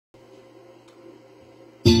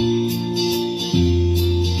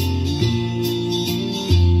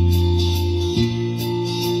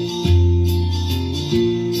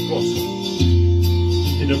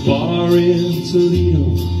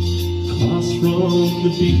from the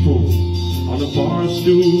depot. On a bar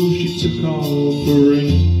stool she took off her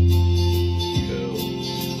ring.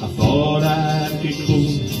 I thought I'd get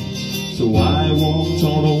closer, so I walked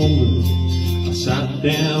on over. I sat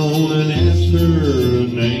down and asked her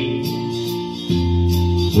name.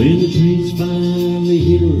 When the drinks finally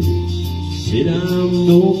hit her, she said I'm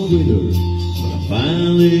no quitter, but I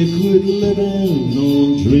finally quit living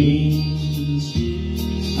on dreams.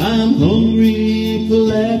 I'm hungry for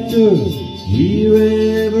laughter, here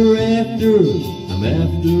ever after. I'm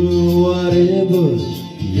after whatever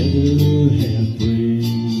the other half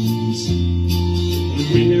brings. In the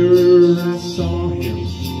mirror I saw him,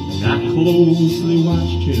 and I closely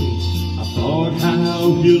watched him. I thought how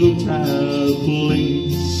he looked out of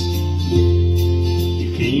place. He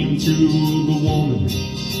came to the woman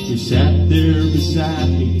who sat there beside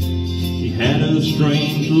me. He had a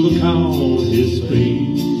strange look on his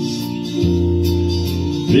face.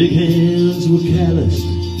 Big hands were calloused,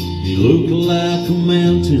 he looked like a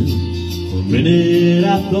mountain. For a minute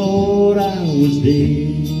I thought I was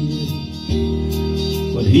dead,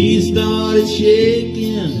 but he started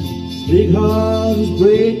shaking, his big heart was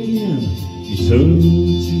breaking. He turned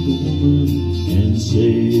to the woman and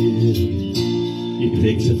said, "You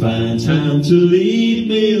picked a fine time to leave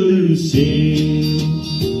me, Lucille.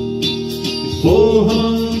 4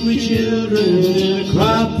 hungry children and a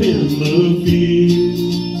crop in the field.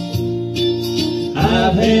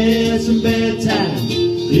 I've had some bad times,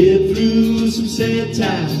 lived through some sad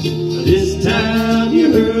times, but this time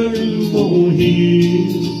your hurting won't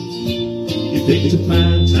heal. You picked a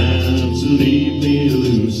fine time to leave me,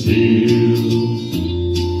 Lucille."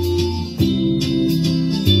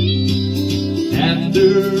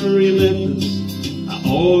 After he left us, I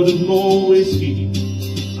ordered more whiskey.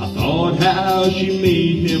 I thought how she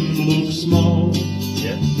made him look small.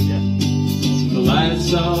 The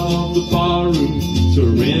lights of the bar room to a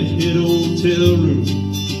rented hotel room.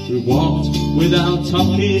 We walked without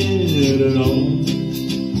talking at all.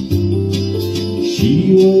 She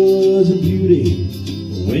was a beauty,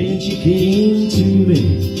 but when she came to me,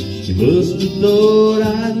 she must have thought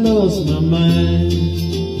I'd lost my mind.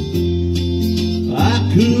 I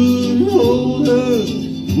couldn't hold her,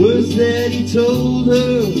 words that he told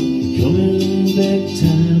her, coming back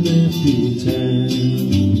time after time.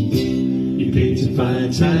 You picked a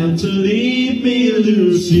fine time to leave me,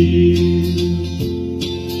 Lucille.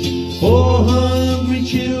 4 hungry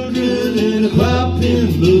children and a crop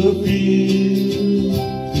in the field.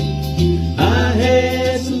 I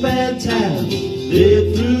had some bad times,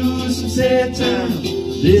 lived through some sad times.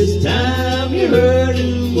 This time your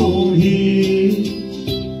hurting won't heal.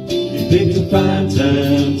 You picked a fine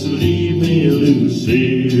time to leave me,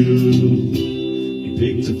 Lucille. You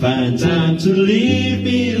picked a fine time to leave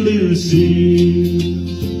me, Lucille.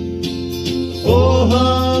 4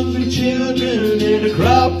 hungry children and a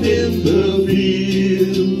crop in the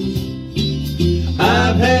field.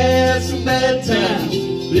 I've had some bad times,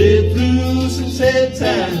 lived through some sad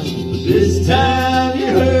times, but this time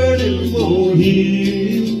your hurting won't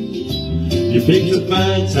heal. You picked a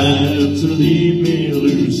fine time to leave me,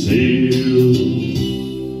 Lucille.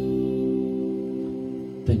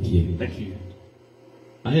 Thank you. Thank you.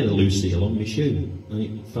 I had a Lucille on my shoe and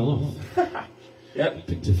it fell off. Yep.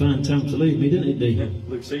 Picked a fine time to leave me, didn't it, Dee?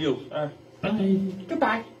 Lucille. Bye.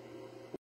 Goodbye.